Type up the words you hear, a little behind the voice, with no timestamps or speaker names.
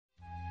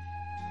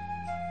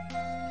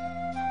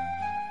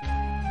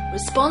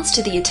response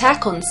to the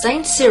attack on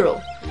Saint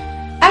Cyril.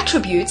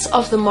 Attributes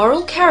of the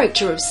moral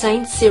character of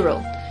Saint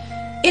Cyril.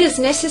 It is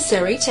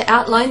necessary to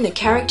outline the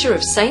character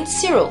of Saint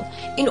Cyril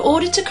in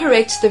order to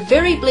correct the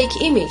very bleak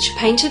image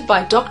painted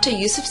by Dr.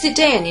 Yusuf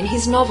Zidan in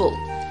his novel.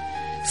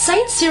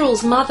 Saint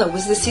Cyril's mother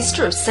was the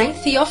sister of Saint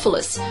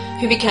Theophilus,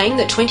 who became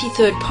the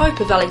 23rd Pope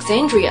of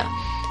Alexandria.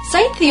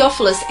 Saint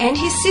Theophilus and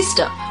his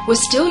sister were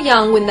still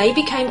young when they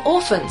became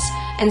orphans,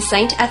 and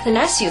Saint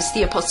Athanasius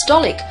the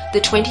Apostolic,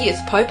 the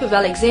 20th Pope of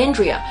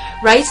Alexandria,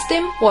 raised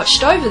them,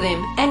 watched over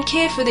them, and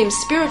cared for them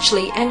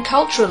spiritually and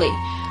culturally.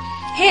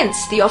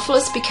 Hence,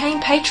 Theophilus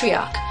became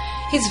patriarch.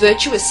 His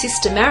virtuous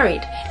sister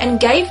married, and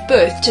gave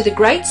birth to the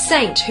great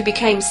saint who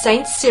became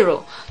Saint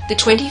Cyril, the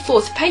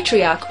 24th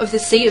Patriarch of the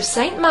See of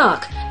Saint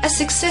Mark, a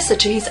successor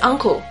to his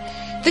uncle.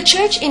 The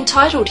Church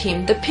entitled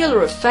him the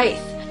Pillar of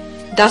Faith.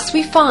 Thus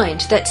we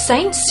find that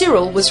Saint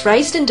Cyril was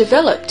raised and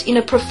developed in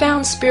a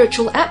profound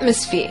spiritual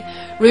atmosphere,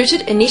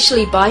 rooted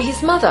initially by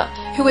his mother,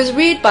 who was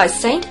reared by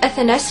Saint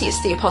Athanasius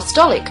the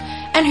Apostolic,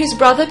 and whose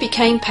brother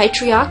became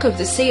Patriarch of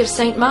the See of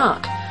Saint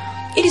Mark.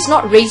 It is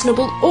not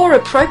reasonable or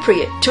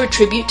appropriate to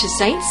attribute to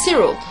Saint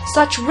Cyril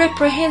such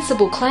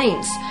reprehensible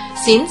claims,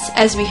 since,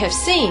 as we have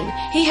seen,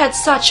 he had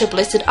such a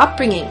blessed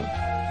upbringing.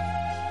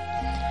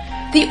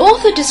 The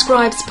author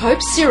describes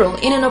Pope Cyril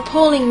in an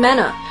appalling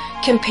manner,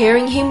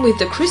 comparing him with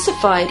the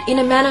crucified in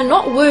a manner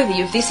not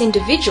worthy of this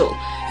individual,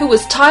 who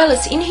was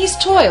tireless in his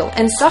toil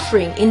and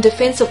suffering in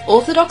defense of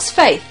orthodox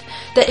faith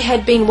that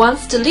had been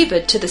once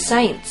delivered to the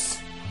saints.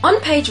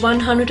 On page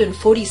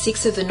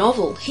 146 of the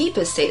novel,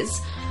 Heeper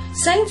says,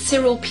 Saint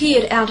Cyril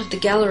peered out of the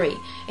gallery,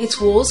 its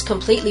walls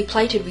completely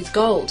plated with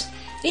gold.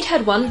 It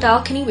had one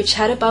balcony which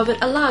had above it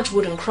a large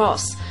wooden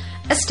cross.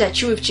 A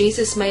statue of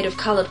Jesus made of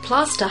coloured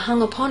plaster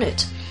hung upon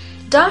it.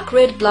 Dark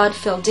red blood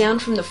fell down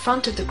from the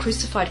front of the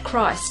crucified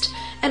Christ,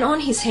 and on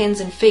his hands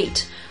and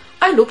feet.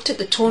 I looked at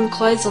the torn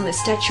clothes on the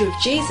statue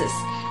of Jesus,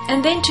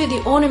 and then to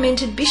the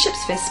ornamented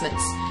bishop's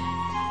vestments.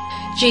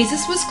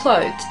 Jesus was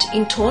clothed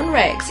in torn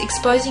rags,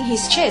 exposing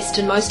his chest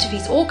and most of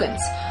his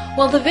organs,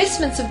 while the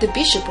vestments of the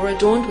bishop were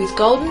adorned with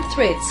golden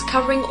threads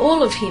covering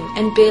all of him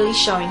and barely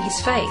showing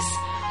his face.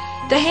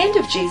 The hand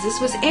of Jesus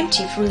was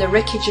empty from the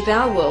wreckage of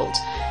our world,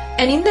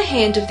 and in the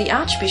hand of the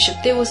archbishop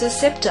there was a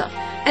sceptre,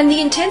 and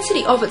the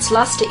intensity of its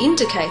lustre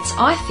indicates,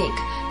 I think,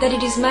 that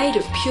it is made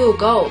of pure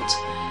gold.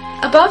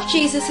 Above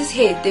Jesus'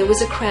 head there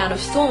was a crown of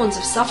thorns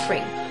of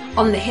suffering.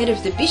 On the head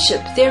of the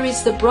bishop there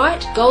is the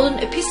bright golden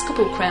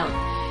episcopal crown.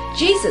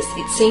 Jesus,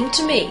 it seemed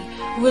to me,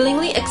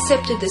 willingly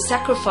accepted the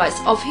sacrifice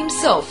of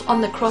himself on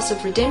the cross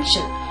of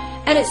redemption,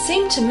 and it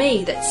seemed to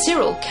me that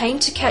Cyril came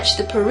to catch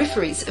the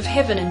peripheries of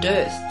heaven and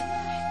earth.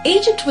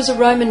 Egypt was a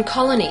Roman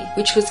colony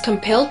which was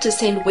compelled to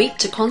send wheat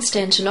to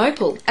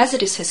Constantinople, as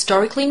it is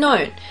historically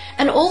known,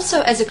 and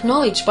also as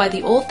acknowledged by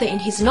the author in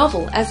his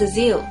novel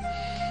Azazil.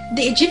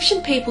 The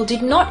Egyptian people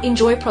did not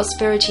enjoy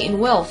prosperity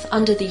and wealth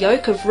under the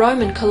yoke of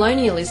Roman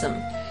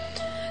colonialism.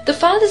 The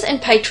fathers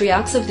and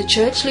patriarchs of the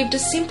church lived a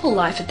simple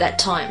life at that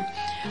time,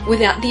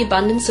 without the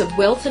abundance of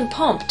wealth and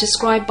pomp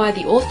described by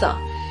the author.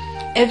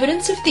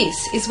 Evidence of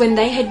this is when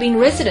they had been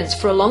residents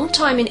for a long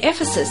time in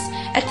Ephesus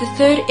at the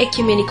Third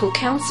Ecumenical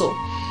Council.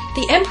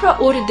 The emperor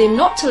ordered them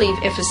not to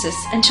leave Ephesus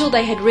until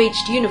they had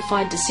reached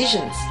unified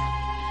decisions.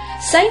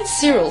 Saint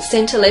Cyril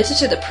sent a letter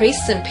to the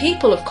priests and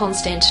people of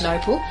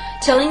Constantinople,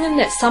 telling them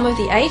that some of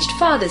the aged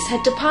fathers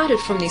had departed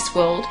from this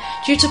world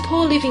due to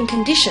poor living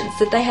conditions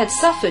that they had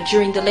suffered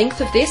during the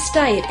length of their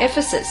stay at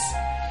Ephesus.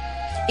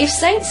 If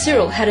Saint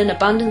Cyril had an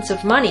abundance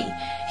of money,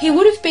 he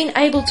would have been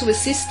able to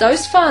assist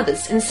those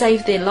fathers and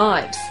save their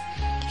lives.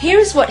 Here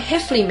is what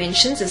Heffley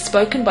mentions as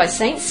spoken by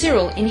Saint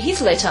Cyril in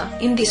his letter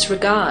in this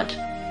regard.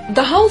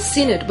 The whole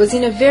synod was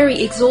in a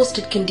very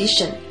exhausted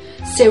condition.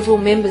 Several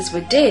members were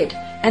dead,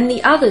 and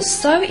the others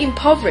so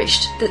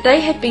impoverished that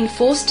they had been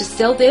forced to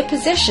sell their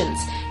possessions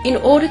in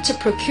order to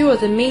procure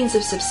the means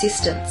of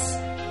subsistence.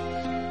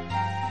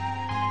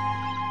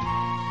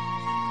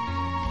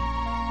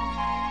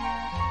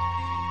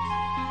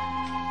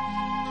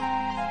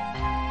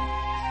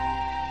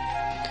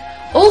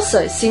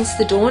 Also, since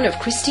the dawn of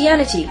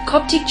Christianity,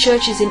 Coptic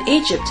churches in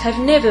Egypt have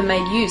never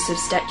made use of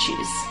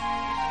statues.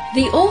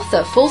 The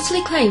author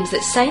falsely claims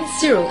that Saint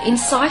Cyril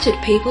incited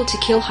people to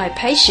kill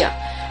Hypatia,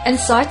 and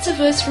cites a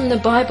verse from the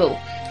Bible,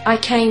 "I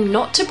came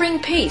not to bring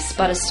peace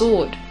but a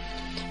sword."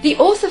 The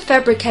author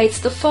fabricates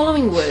the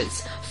following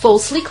words,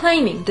 falsely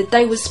claiming that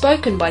they were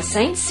spoken by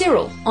Saint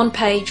Cyril on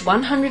page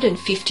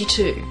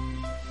 152.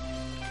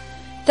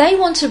 They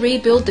want to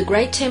rebuild the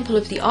great temple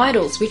of the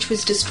idols which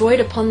was destroyed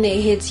upon their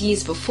heads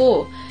years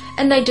before,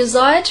 and they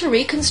desire to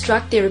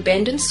reconstruct their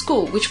abandoned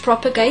school which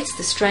propagates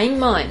the straying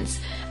minds,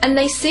 and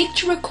they seek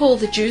to recall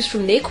the Jews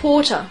from their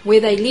quarter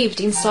where they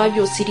lived inside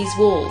your city's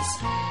walls.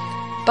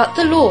 But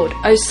the Lord,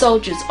 O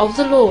soldiers of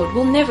the Lord,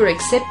 will never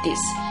accept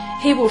this.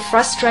 He will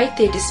frustrate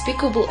their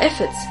despicable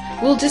efforts,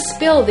 will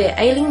dispel their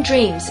ailing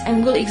dreams,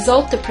 and will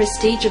exalt the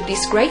prestige of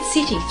this great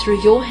city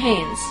through your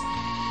hands.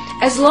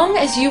 As long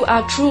as you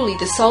are truly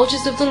the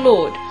soldiers of the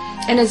Lord,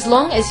 and as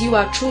long as you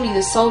are truly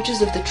the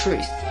soldiers of the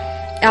truth,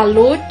 Our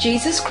Lord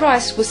Jesus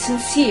Christ was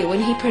sincere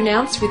when he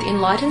pronounced with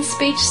enlightened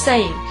speech,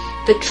 saying,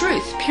 "The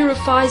truth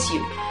purifies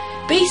you.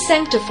 Be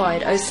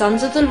sanctified, O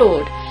sons of the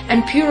Lord,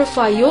 and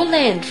purify your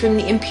land from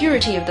the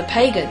impurity of the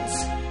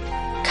pagans.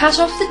 Cut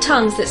off the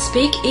tongues that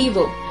speak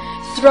evil,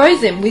 throw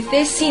them with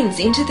their sins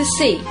into the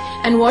sea,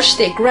 and wash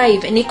their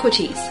grave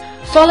iniquities.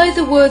 Follow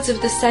the words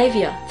of the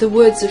Saviour, the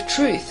words of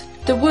truth,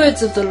 the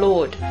words of the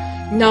Lord,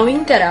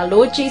 knowing that our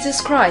Lord Jesus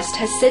Christ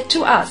has said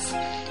to us,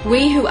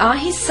 we who are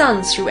his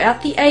sons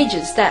throughout the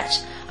ages, that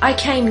I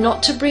came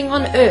not to bring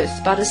on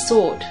earth but a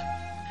sword."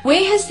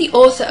 Where has the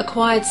author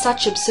acquired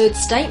such absurd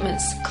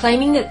statements,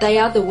 claiming that they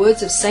are the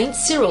words of Saint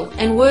Cyril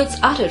and words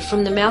uttered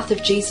from the mouth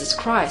of Jesus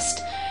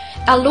Christ?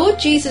 Our Lord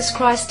Jesus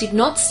Christ did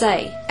not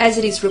say, as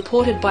it is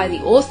reported by the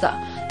author,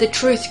 "The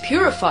truth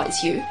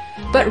purifies you,"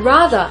 but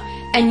rather,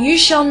 "And you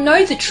shall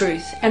know the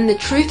truth, and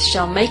the truth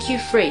shall make you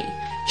free."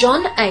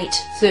 John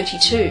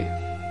 8:32.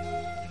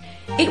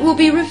 It will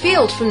be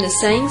revealed from the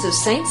sayings of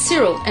Saint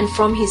Cyril and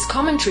from his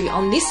commentary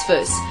on this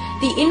verse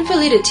the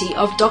invalidity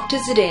of Dr.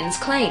 Zidaine's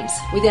claims,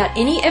 without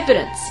any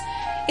evidence.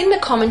 In the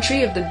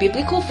commentary of the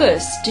biblical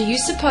verse, "Do you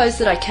suppose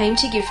that I came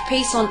to give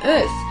peace on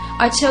earth?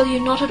 I tell you,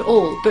 not at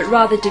all, but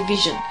rather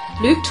division."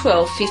 Luke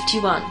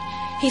 12:51.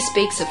 He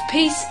speaks of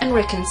peace and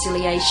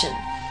reconciliation.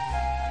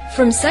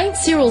 From Saint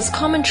Cyril's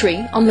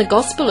commentary on the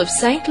Gospel of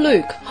Saint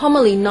Luke,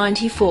 homily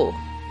 94.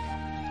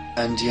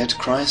 And yet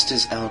Christ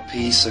is our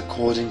peace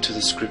according to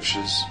the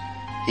Scriptures.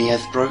 He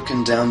hath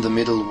broken down the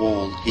middle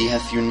wall, he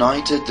hath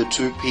united the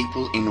two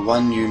people in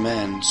one new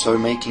man, so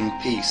making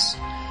peace,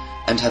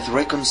 and hath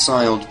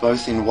reconciled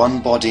both in one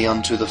body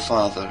unto the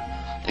Father.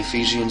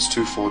 Ephesians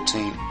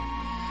 2:14.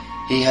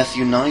 He hath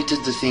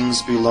united the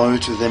things below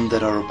to them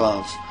that are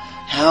above.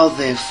 How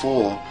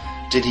therefore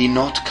did he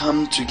not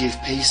come to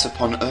give peace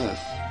upon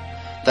earth?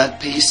 That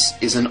peace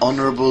is an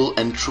honourable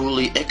and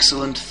truly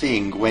excellent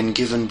thing when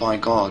given by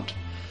God.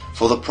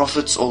 For the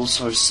prophets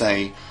also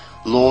say,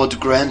 Lord,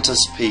 grant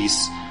us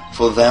peace,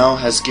 for thou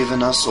hast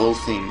given us all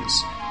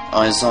things.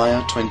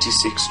 Isaiah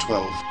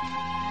 26:12.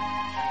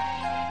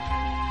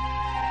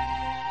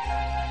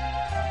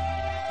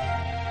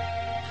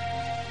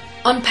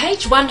 On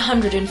page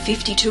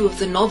 152 of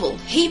the novel,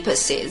 Heeper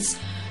says,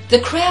 "The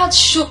crowds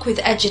shook with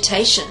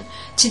agitation,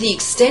 to the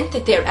extent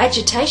that their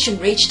agitation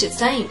reached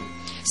its aim.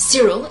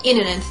 Cyril, in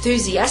an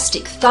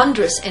enthusiastic,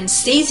 thunderous, and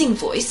seizing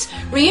voice,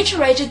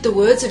 reiterated the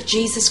words of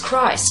Jesus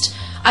Christ,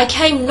 'I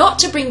came not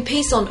to bring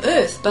peace on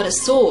earth, but a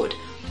sword.'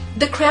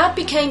 The crowd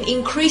became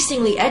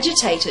increasingly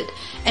agitated,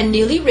 and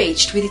nearly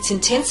reached, with its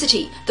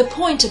intensity, the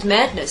point of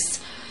madness.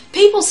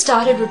 People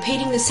started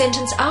repeating the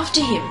sentence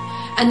after him,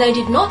 and they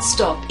did not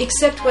stop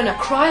except when a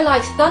cry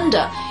like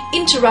thunder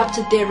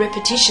interrupted their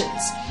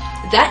repetitions.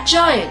 That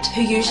giant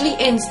who usually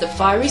ends the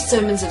fiery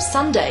sermons of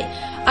Sunday,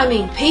 I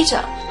mean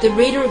Peter, the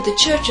reader of the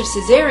church of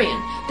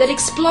Caesarean, that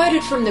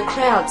exploded from the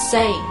crowd,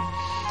 saying,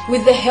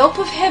 'With the help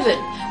of heaven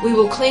we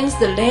will cleanse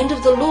the land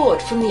of the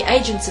Lord from the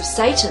agents of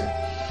Satan.'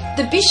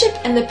 The bishop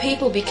and the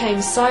people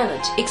became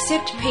silent,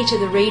 except Peter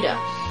the reader.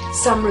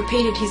 Some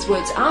repeated his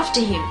words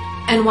after him,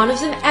 and one of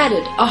them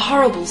added a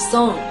horrible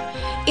song.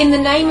 'In the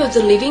name of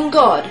the living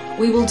God,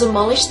 we will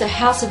demolish the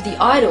house of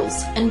the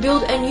idols and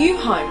build a new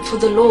home for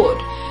the Lord.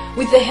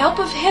 With the help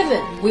of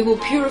heaven, we will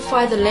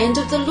purify the land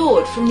of the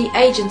Lord from the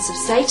agents of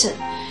Satan.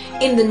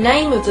 In the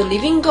name of the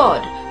living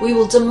God, we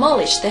will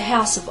demolish the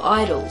house of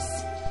idols.'"